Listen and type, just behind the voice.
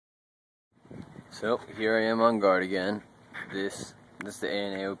So here I am on guard again. This is the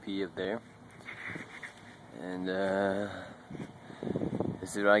ANAOP up there, and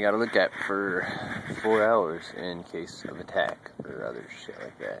this is what I gotta look at for 4 hours in case of attack or other shit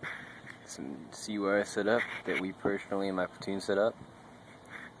like that. See where I set up, that we personally in my platoon set up.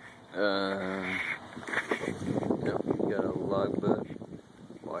 Got a logbook,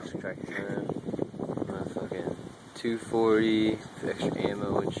 watch the track time, fucking 240, extra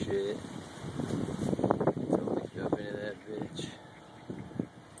ammo and shit. Up into that bitch.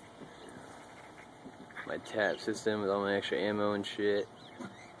 My tap system with all my extra ammo and shit.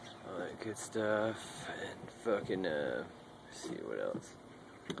 All that good stuff. And fucking, let's see what else.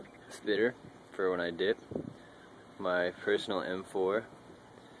 Spitter for when I dip. My personal M4.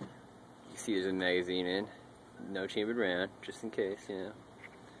 You see there's a magazine in. No chambered round, just in case, you know.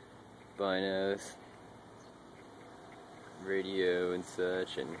 Binos. Radio and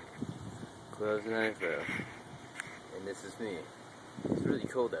such. And gloves and info. And this is me. It's really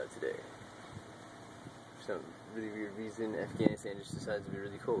cold out today. For some really weird reason, Afghanistan just decides to be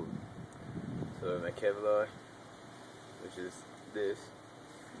really cold. So I have my Kevlar, which is this.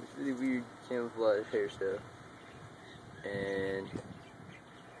 It's really weird camouflage hair stuff. And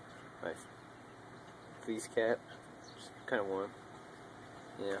my fleece cap, which is kind of warm.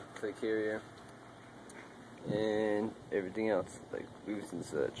 Yeah, click carrier. And everything else, like boots and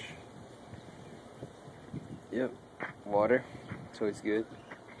such. Yep. Water, it's always good.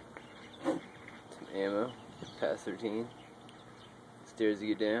 Some ammo, past 13. Stairs to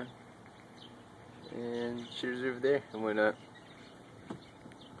get down. And shitters over there and whatnot.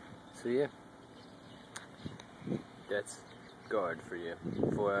 So yeah. That's guard for you.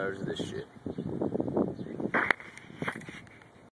 4 hours of this shit.